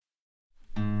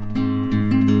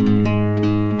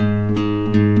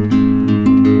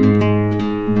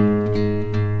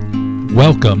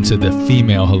Welcome to the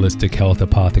Female Holistic Health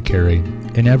Apothecary.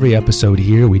 In every episode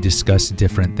here, we discuss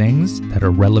different things that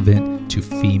are relevant to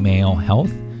female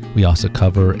health. We also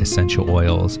cover essential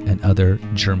oils and other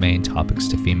germane topics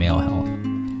to female health.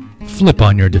 Flip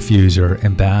on your diffuser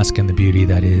and bask in the beauty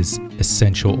that is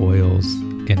essential oils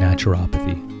and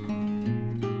naturopathy.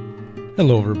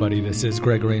 Hello everybody, this is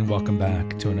Gregory and welcome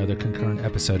back to another concurrent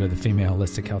episode of the Female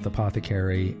Holistic Health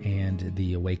Apothecary and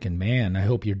the Awakened Man. I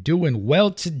hope you're doing well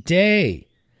today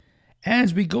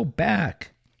as we go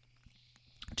back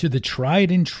to the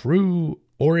tried and true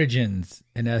origins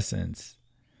and essence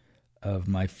of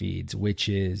my feeds, which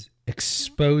is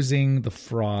exposing the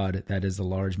fraud that is the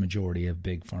large majority of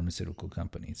big pharmaceutical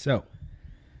companies. So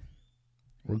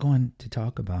we're going to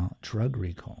talk about drug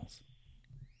recalls.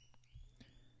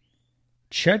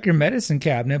 Check your medicine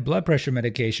cabinet. Blood pressure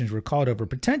medications recalled over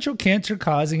potential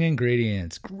cancer-causing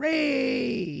ingredients.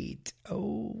 Great.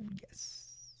 Oh, yes.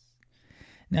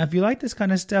 Now, if you like this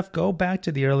kind of stuff, go back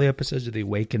to the early episodes of The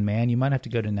Awakened Man. You might have to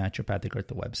go to Naturopathic Earth,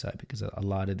 the website, because a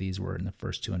lot of these were in the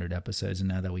first 200 episodes. And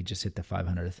now that we just hit the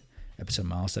 500th episode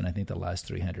milestone, I think the last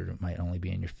 300 might only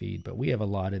be in your feed. But we have a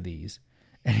lot of these.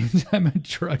 Anytime a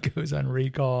drug goes on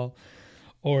recall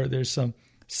or there's some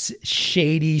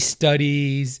shady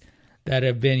studies that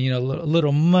have been, a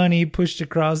little money pushed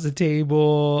across the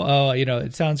table. Oh,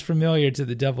 it sounds familiar to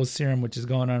the devil's serum, which is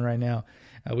going on right now.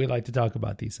 We like to talk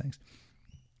about these things.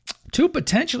 Two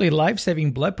potentially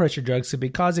life-saving blood pressure drugs could be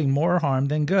causing more harm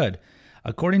than good.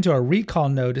 According to a recall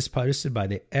notice posted by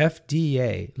the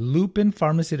FDA, Lupin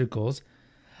Pharmaceuticals,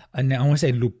 and I want to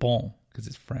say Lupin because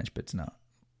it's French, but it's not.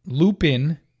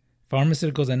 Lupin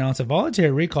Pharmaceuticals announced a voluntary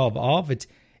recall of all of its,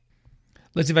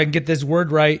 let's see if I can get this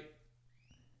word right,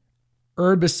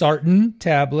 irbesartan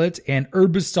tablets and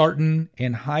irbesartan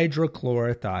and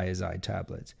hydrochlorothiazide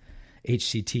tablets,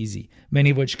 HCTZ, many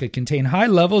of which could contain high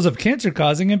levels of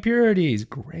cancer-causing impurities.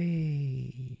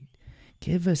 Great.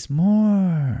 Give us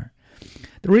more.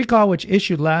 The recall, which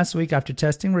issued last week after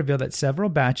testing, revealed that several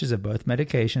batches of both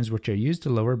medications, which are used to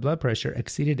lower blood pressure,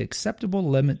 exceeded acceptable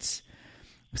levels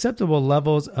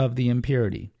of the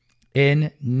impurity.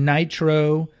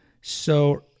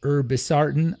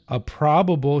 Irbesartan, a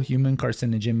probable human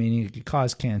carcinogen, meaning it could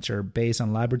cause cancer based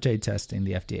on laboratory testing,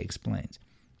 the FDA explains.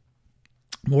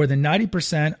 More than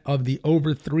 90% of the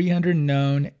over 300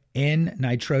 known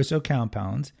N-nitroso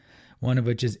compounds, one of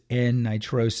which is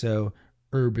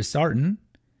N-nitroso-irbesartan,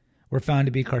 were found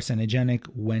to be carcinogenic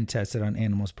when tested on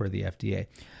animals per the FDA.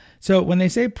 So when they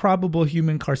say probable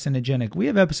human carcinogenic, we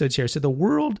have episodes here. So the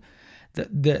World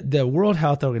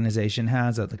Health Organization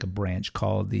has a branch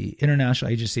called the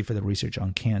International Agency for the Research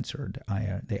on Cancer,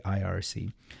 the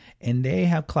IRC, and they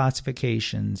have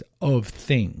classifications of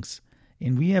things.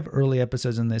 And we have early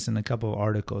episodes on this and a couple of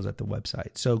articles at the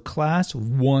website. So class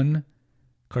 1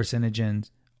 carcinogens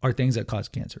are things that cause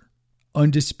cancer,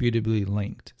 undisputably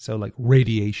linked. So like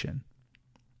radiation,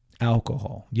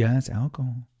 alcohol. Yes,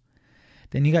 alcohol.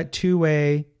 Then you got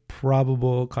 2A,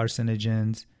 probable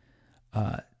carcinogens,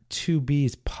 2B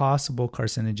is possible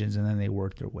carcinogens, and then they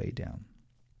work their way down.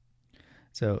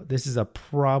 So this is a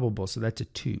probable, so that's a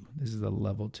 2. This is a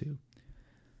level 2.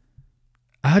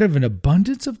 Out of an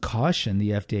abundance of caution,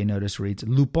 the FDA notice reads,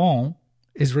 Lupin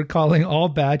is recalling all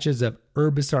batches of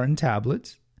irbesartan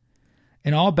tablets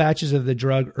and all batches of the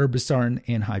drug irbesartan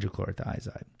and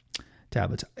hydrochlorothiazide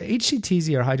tablets.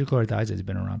 HCTZ or hydrochlorothiazide has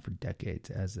been around for decades.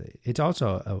 It's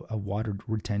also a water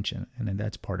retention, and then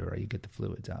that's part of it. Right? You get the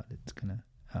fluids out. It's going to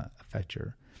affect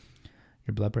your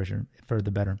blood pressure for the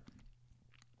better.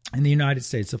 In the United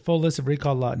States, a full list of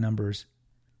recall lot numbers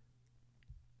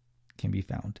can be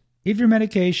found. If your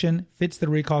medication fits the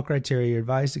recall criteria, you're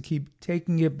advised to keep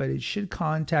taking it, but it should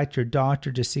contact your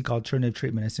doctor to seek alternative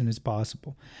treatment as soon as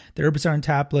possible. The irbesartan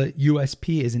tablet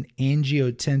USP is an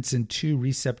angiotensin II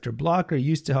receptor blocker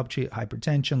used to help treat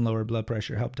hypertension, lower blood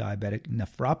pressure, help diabetic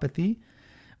nephropathy,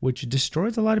 which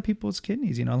destroys a lot of people's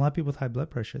kidneys. A lot of people with high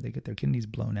blood pressure, they get their kidneys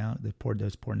blown out. They pour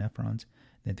those poor nephrons.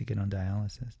 Then they get on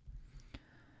dialysis.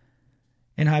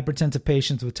 In hypertensive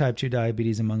patients with type 2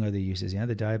 diabetes, among other uses. Yeah,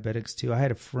 the diabetics too. I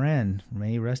had a friend,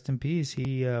 may he rest in peace.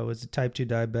 He was a type 2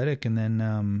 diabetic, and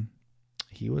then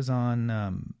he was on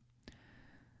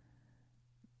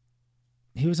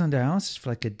dialysis for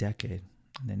like a decade,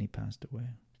 and then he passed away.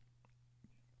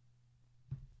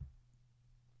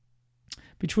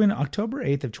 Between October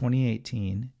 8th of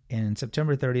 2018 and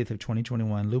September 30th of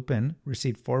 2021, Lupin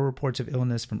received 4 reports of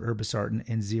illness from irbesartan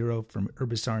and 0 from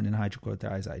irbesartan and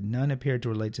hydrochlorothiazide. None appeared to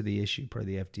relate to the issue per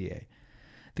the FDA.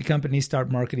 The company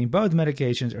started marketing both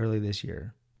medications early this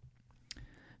year.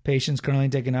 Patients currently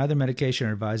taking either medication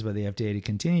are advised by the FDA to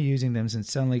continue using them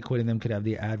since suddenly quitting them could have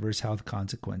the adverse health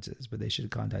consequences, but they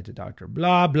should contact a doctor.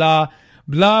 Blah, blah,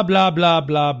 blah, blah, blah,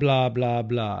 blah, blah, blah,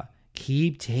 blah.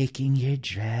 Keep taking your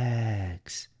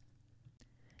drugs.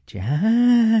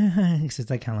 Drugs. It's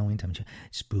like Halloween time.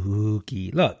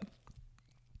 Spooky. Look,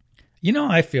 you know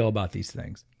how I feel about these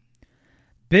things.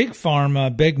 Big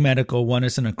pharma, big medical want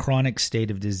us in a chronic state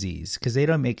of disease because they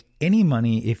don't make any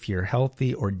money if you're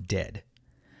healthy or dead.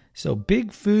 So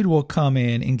big food will come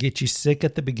in and get you sick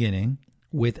at the beginning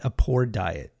with a poor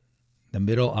diet. The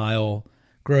middle aisle,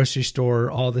 grocery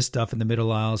store, all the stuff in the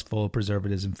middle aisle is full of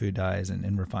preservatives and food dyes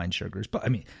and refined sugars. But I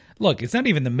mean, look, it's not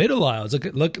even the middle aisles.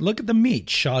 Look at the meat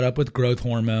shot up with growth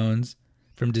hormones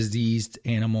from diseased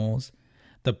animals.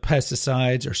 The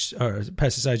pesticides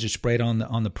are sprayed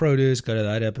on the produce. Go to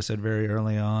that episode very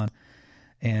early on.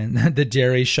 And the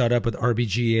dairy shot up with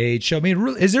RBGH. I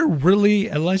mean, is there really,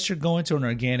 unless you're going to an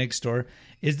organic store,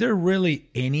 is there really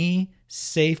any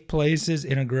safe places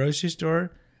in a grocery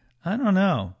store? I don't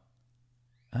know.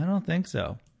 I don't think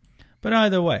so. But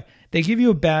either way, they give you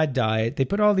a bad diet. They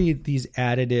put all these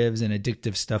additives and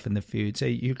addictive stuff in the food. So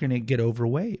you're going to get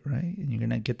overweight, right? And you're going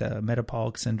to get the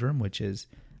metabolic syndrome, which is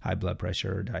high blood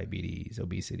pressure, diabetes,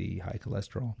 obesity, high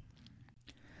cholesterol.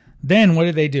 Then what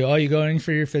do they do? Oh, you're going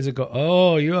for your physical.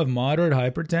 Oh, you have moderate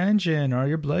hypertension or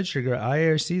your blood sugar,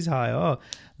 IRC's high. Oh,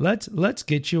 let's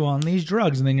get you on these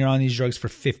drugs. And then you're on these drugs for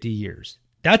 50 years.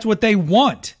 That's what they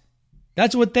want.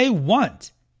 That's what they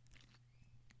want.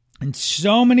 And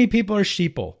so many people are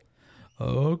sheeple.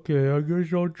 Okay, I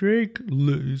guess I'll take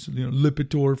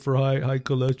Lipitor for high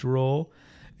cholesterol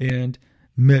and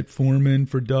metformin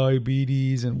for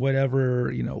diabetes and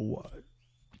whatever,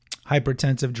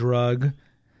 hypertensive drug.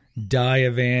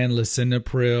 Diavan,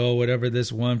 lisinopril, whatever this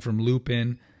one from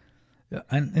Lupin,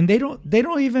 and they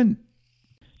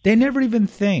never even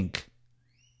think,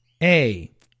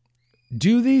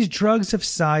 do these drugs have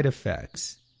side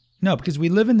effects? No, because we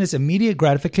live in this immediate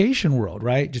gratification world,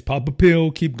 right? Just pop a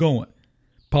pill, keep going.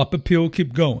 Pop a pill,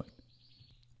 keep going.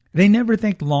 They never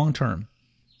think long term.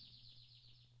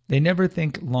 They never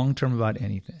think long term about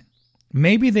anything.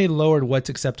 Maybe they lowered what's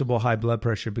acceptable high blood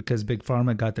pressure because Big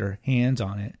Pharma got their hands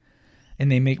on it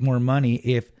and they make more money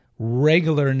if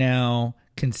regular now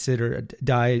consider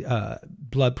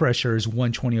blood pressure is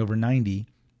 120 over 90,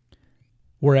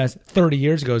 whereas 30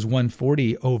 years ago it was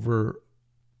 140 over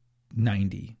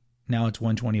 90. Now it's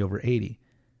 120 over 80,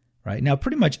 right? Now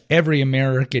pretty much every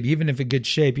American, even if in good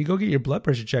shape, you go get your blood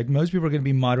pressure checked, most people are going to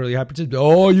be moderately hypertensive.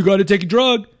 Oh, you got to take a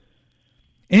drug.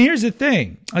 And here's the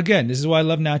thing. Again, this is why I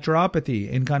love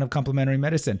naturopathy and kind of complementary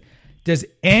medicine. Does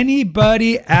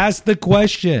anybody ask the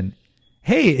question,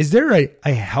 hey, is there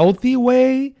a healthy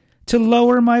way to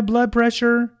lower my blood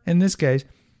pressure? In this case,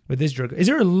 with this drug, is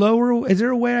there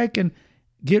a way I can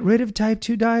get rid of type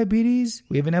 2 diabetes?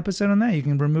 We have an episode on that. You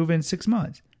can remove it in 6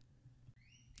 months.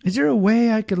 Is there a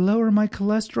way I could lower my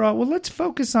cholesterol? Well, let's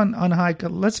focus on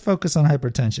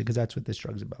hypertension because that's what this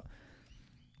drug's about.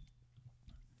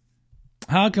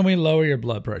 How can we lower your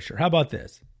blood pressure? How about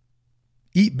this?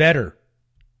 Eat better.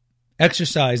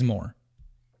 Exercise more.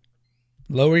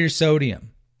 Lower your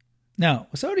sodium. Now,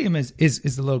 sodium is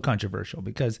a little controversial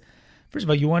because, first of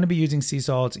all, you want to be using sea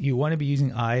salts. You want to be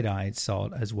using iodide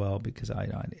salt as well because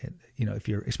iodine,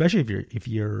 especially if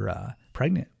you're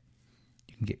pregnant,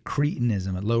 you can get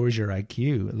cretinism. It lowers your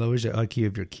IQ. It lowers the IQ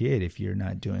of your kid if you're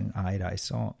not doing iodized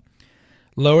salt.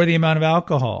 Lower the amount of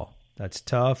alcohol. That's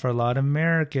tough for a lot of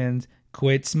Americans.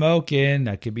 Quit smoking.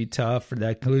 That could be tough.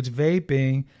 That includes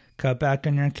vaping. Cut back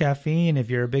on your caffeine if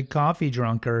you're a big coffee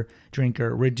drinker.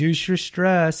 Reduce your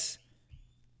stress.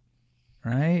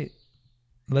 Right?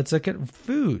 Let's look at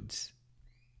foods.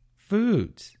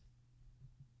 Foods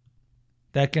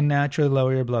that can naturally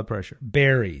lower your blood pressure.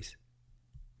 Berries,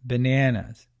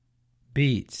 bananas,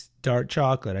 beets, dark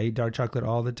chocolate. I eat dark chocolate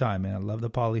all the time, man. I love the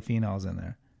polyphenols in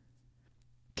there.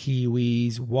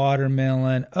 Kiwis,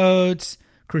 watermelon, oats,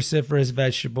 cruciferous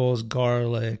vegetables,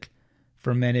 garlic,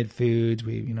 fermented foods.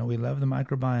 We love the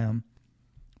microbiome.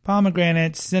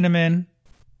 Pomegranates, cinnamon,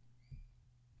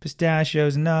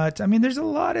 pistachios, nuts. I mean, there's a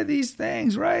lot of these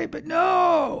things, right? But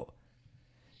no.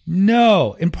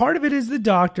 And part of it is the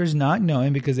doctors not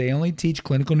knowing because they only teach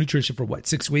clinical nutrition for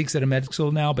 6 weeks at a medical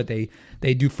school now, but they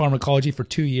do pharmacology for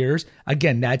 2 years.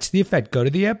 Again, that's the effect. Go to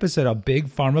the episode of Big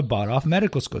Pharma Bought Off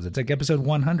Medical Schools. It's like episode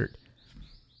 100.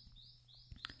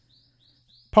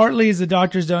 Partly is the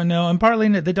doctors don't know, and partly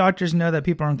the doctors know that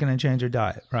people aren't going to change their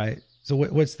diet, right? So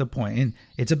what's the point? And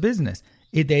it's a business.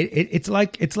 It's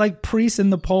like priests in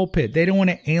the pulpit. They don't want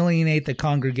to alienate the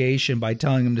congregation by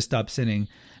telling them to stop sinning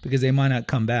because they might not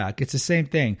come back. It's the same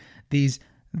thing. These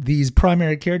these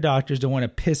primary care doctors don't want to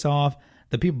piss off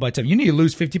the people by telling them, you need to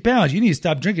lose 50 pounds. You need to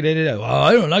stop drinking it. Oh,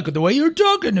 I don't like the way you're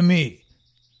talking to me.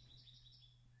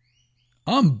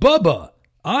 I'm Bubba.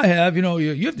 I have,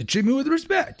 you have to treat me with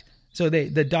respect. So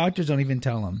the doctors don't even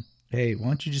tell them, hey, why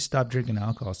don't you just stop drinking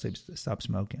alcohol, stop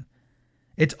smoking.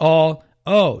 It's all,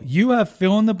 oh, you have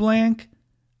fill in the blank.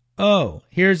 Oh,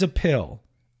 here's a pill.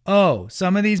 Oh,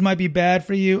 some of these might be bad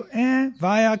for you.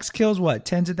 Vioxx kills what?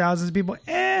 Tens of thousands of people.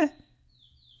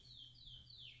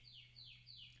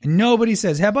 Nobody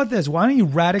says, how about this? Why don't you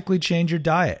radically change your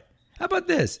diet? How about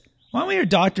this? Why don't your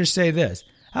doctors say this?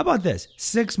 How about this?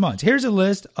 6 months. Here's a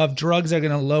list of foods that are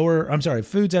going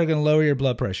to lower your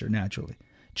blood pressure naturally.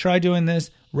 Try doing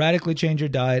this, radically change your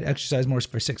diet, exercise more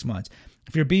for 6 months.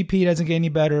 If your BP doesn't get any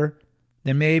better,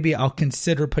 then maybe I'll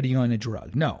consider putting you on a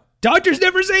drug. No, doctors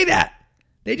never say that.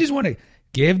 They just want to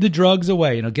give the drugs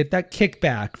away, get that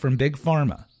kickback from Big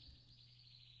Pharma.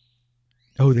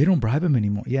 Oh, they don't bribe them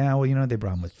anymore. Yeah, well, they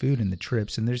bribe them with food and the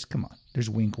trips, and there's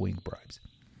wink, wink bribes.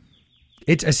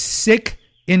 It's a sick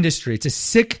industry. It's a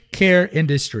sick care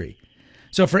industry.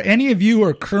 So for any of you who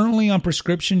are currently on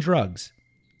prescription drugs,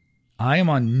 I am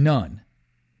on none,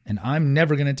 and I'm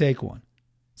never going to take one,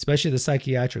 especially the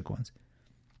psychiatric ones.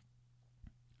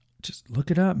 Just look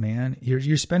it up, man.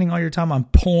 You're spending all your time on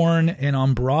porn and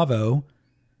on Bravo,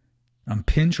 on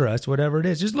Pinterest, whatever it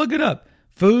is. Just look it up.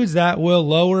 Foods that will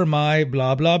lower my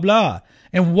blah, blah, blah.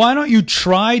 And why don't you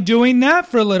try doing that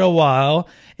for a little while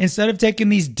instead of taking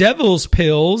these devil's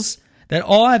pills that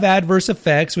all have adverse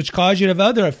effects, which cause you to have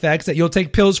other effects that you'll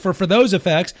take pills for those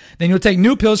effects. Then you'll take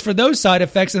new pills for those side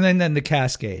effects. And then the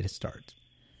cascade starts.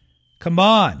 Come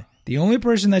on. The only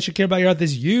person that should care about your health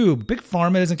is you. Big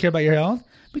Pharma doesn't care about your health.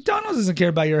 McDonald's doesn't care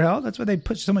about your health. That's why they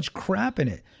put so much crap in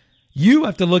it. You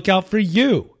have to look out for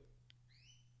you.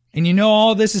 And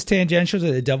all this is tangential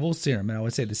to the devil's serum. And I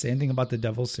would say the same thing about the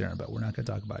devil's serum, but we're not going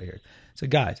to talk about it here. So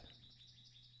guys,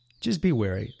 just be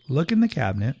wary. Look in the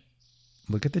cabinet.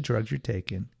 Look at the drugs you're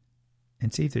taking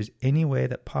and see if there's any way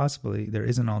that possibly there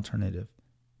is an alternative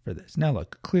for this. Now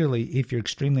look, clearly if you're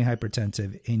extremely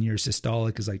hypertensive and your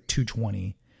systolic is like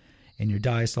 220 and your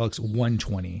diastolic's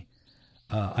 120,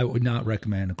 I would not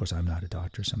recommend, of course I'm not a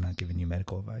doctor, so I'm not giving you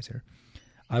medical advice here.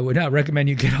 I would not recommend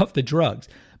you get off the drugs.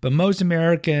 But most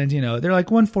Americans, they're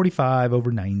like 145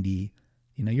 over 90.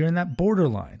 You're in that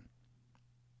borderline.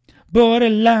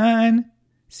 Borderline.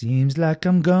 Seems like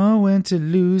I'm going to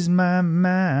lose my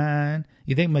mind.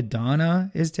 You think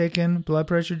Madonna is taking blood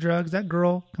pressure drugs? That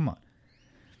girl, come on.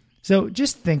 So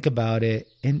just think about it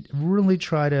and really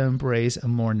try to embrace a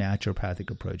more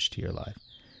naturopathic approach to your life.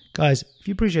 Guys, if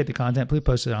you appreciate the content, please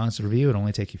post an honest review. It'll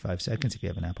only take you 5 seconds. If you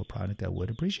have an Apple product, I would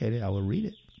appreciate it. I will read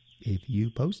it if you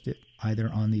post it,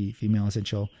 either on the Female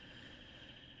Holistic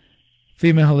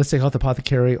Health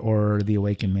Apothecary or The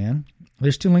Awakened Man.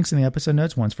 There's 2 links in the episode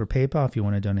notes. One's for PayPal if you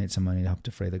want to donate some money to help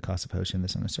defray the cost of hosting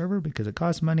this on a server, because it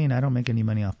costs money and I don't make any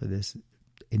money off of this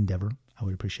endeavor. I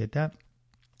would appreciate that.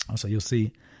 Also, you'll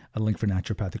see a link for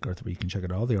Naturopathic Earth where you can check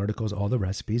out all the articles, all the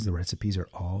recipes. The recipes are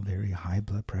all very high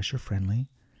blood pressure friendly.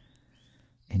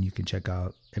 And you can check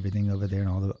out everything over there and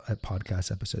all the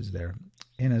podcast episodes there.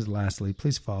 And lastly,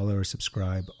 please follow or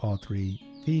subscribe all 3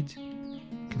 feeds.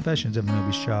 Confessions of an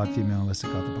Obese Child, Female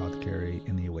Holistic Health Apothecary,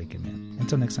 and The Awakened Man.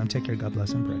 Until next time, take care, God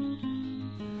bless, and pray.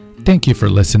 Thank you for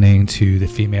listening to the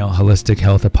Female Holistic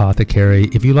Health Apothecary.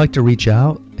 If you'd like to reach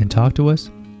out and talk to us,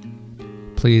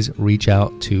 please reach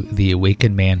out to the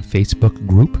Awakened Man Facebook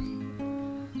group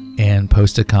and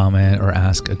post a comment or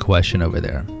ask a question over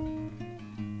there.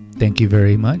 Thank you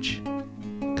very much.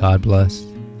 God bless.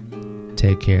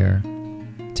 Take care.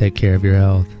 Take care of your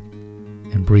health.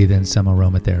 And breathe in some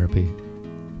aromatherapy.